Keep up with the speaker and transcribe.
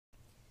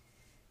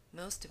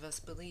Most of us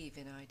believe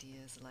in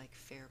ideas like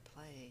fair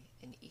play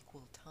and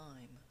equal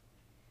time.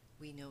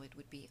 We know it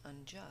would be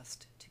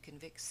unjust to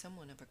convict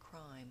someone of a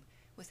crime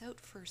without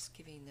first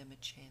giving them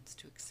a chance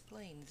to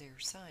explain their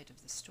side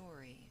of the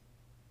story.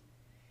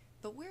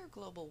 But where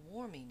global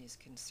warming is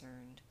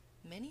concerned,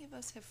 many of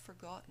us have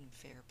forgotten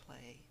fair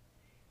play.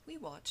 We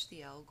watched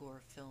the Al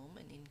Gore film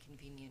An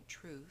Inconvenient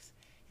Truth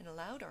and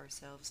allowed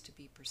ourselves to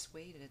be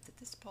persuaded that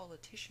this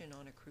politician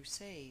on a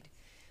crusade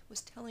was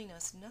telling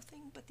us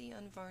nothing but the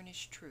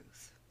unvarnished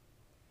truth.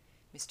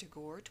 Mr.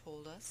 Gore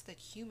told us that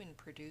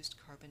human-produced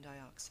carbon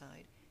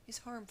dioxide is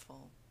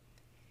harmful.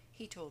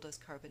 He told us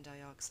carbon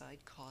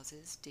dioxide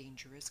causes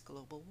dangerous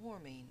global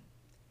warming.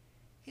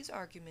 His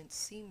arguments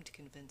seemed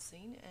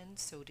convincing, and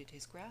so did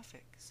his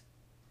graphics.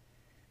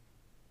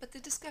 But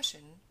the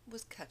discussion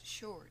was cut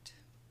short.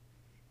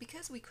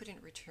 Because we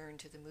couldn't return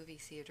to the movie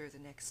theater the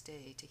next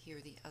day to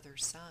hear the other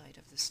side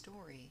of the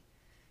story,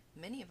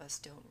 many of us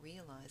don't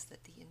realize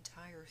that the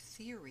entire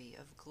theory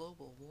of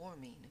global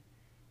warming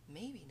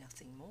may be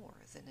nothing more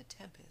than a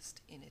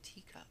tempest in a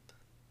teacup.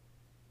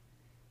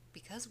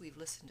 Because we've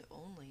listened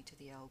only to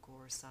the Al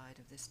Gore side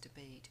of this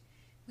debate,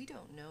 we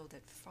don't know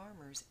that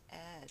farmers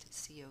add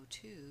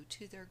CO2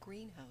 to their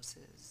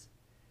greenhouses,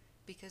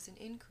 because an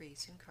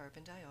increase in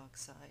carbon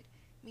dioxide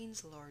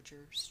means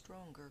larger,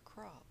 stronger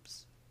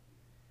crops.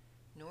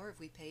 Nor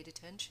have we paid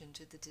attention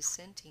to the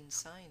dissenting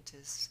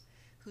scientists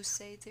who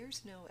say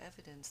there's no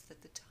evidence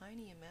that the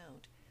tiny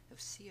amount of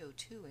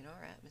CO2 in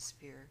our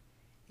atmosphere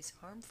is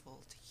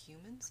harmful to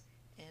humans,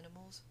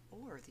 animals,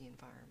 or the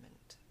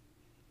environment.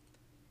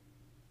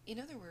 In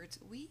other words,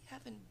 we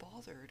haven't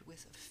bothered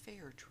with a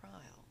fair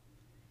trial.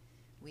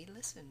 We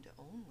listened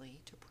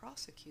only to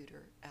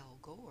prosecutor Al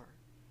Gore,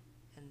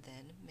 and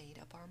then made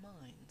up our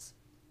minds.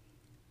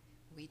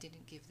 We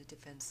didn't give the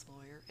defense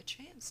lawyer a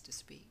chance to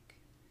speak.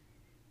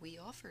 We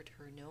offered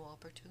her no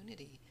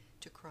opportunity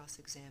to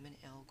cross-examine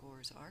Al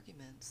Gore's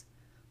arguments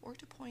or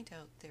to point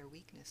out their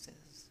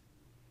weaknesses.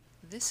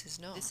 This is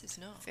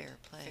not fair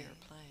play.